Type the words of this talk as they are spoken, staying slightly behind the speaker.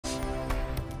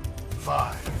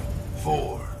5,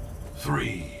 4,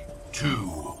 3, 2,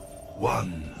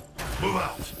 1. Move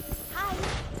out. Hi.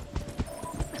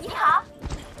 你好。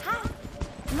Hi.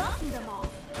 Knocking them off.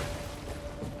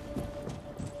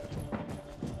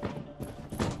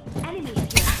 Enemy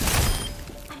here.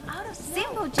 I'm out of snow.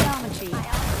 Simple geometry. I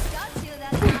almost got you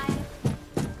that time.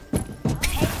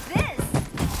 Take this.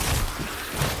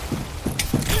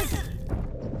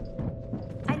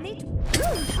 I need to...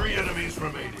 3 enemies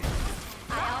remaining.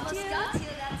 I almost got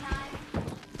you that time.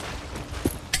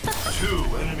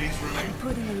 2 enemies I'm remaining.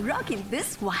 putting a rock in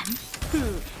this one.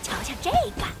 瞧瞧这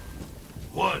个。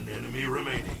 1 enemy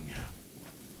remaining.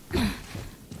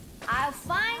 I'll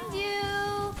find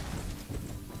you.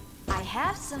 I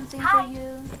have something for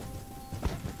you.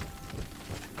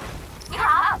 你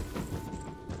好。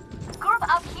Group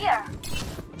up here.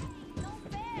 No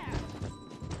fair.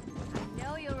 I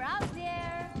know you're out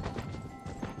there.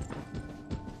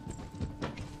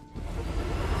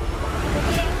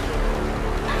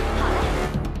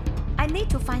 I need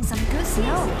to find some good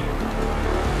snow.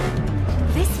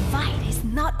 This fight is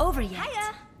not over yet.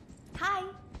 Hiya. Hi.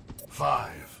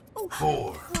 5,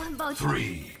 4,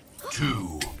 3,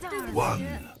 2,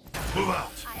 1. Move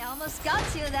out. I almost got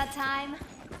you that time.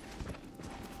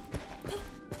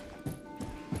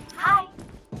 Hi.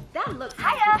 That looked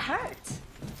like it hurt.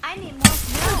 I need more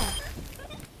snow.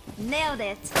 Nailed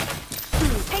it.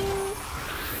 Ping.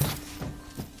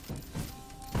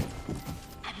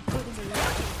 I'm putting a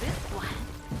lock in this one.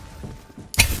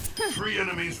 3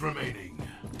 enemies remaining.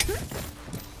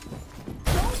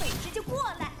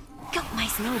 Got my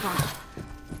snowball.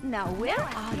 Now where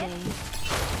are they?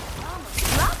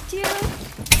 Dropped you.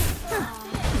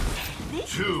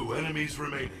 2 enemies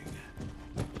remaining.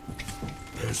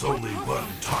 There's only 1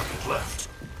 target left.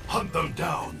 Hunt them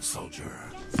down,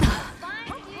 soldier.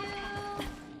 Find you.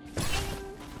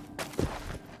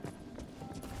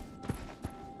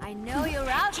 I know you're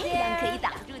out there. 可以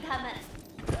挡住他们。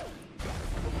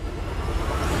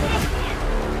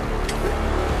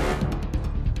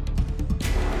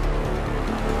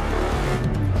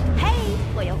Hey，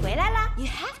 我又回来啦。You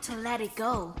have to let it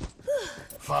go.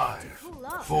 5,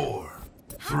 4,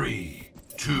 3,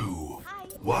 2,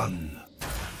 1.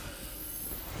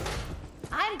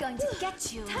 I'm going to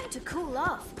get you. Time to cool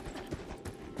off.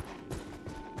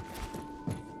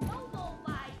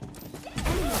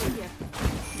 Enemy here.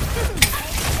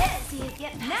 See it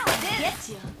get now. Get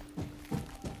you.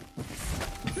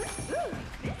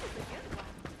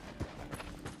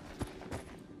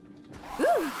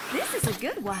 Ooh, this is a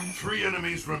good one. 3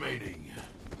 enemies remaining.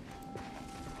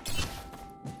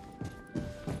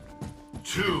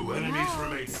 2 enemies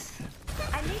remaining.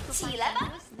 I need to find some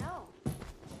good snow.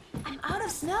 I'm out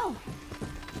of snow.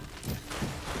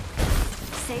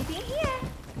 Safe in here.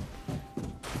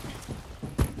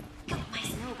 Got my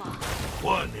snowball.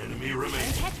 1 enemy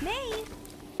remaining. Catch me.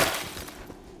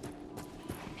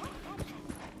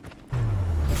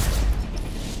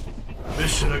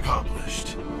 Mission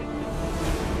accomplished.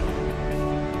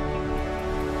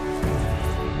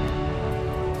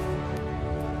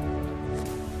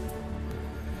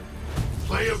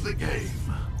 Play of the game.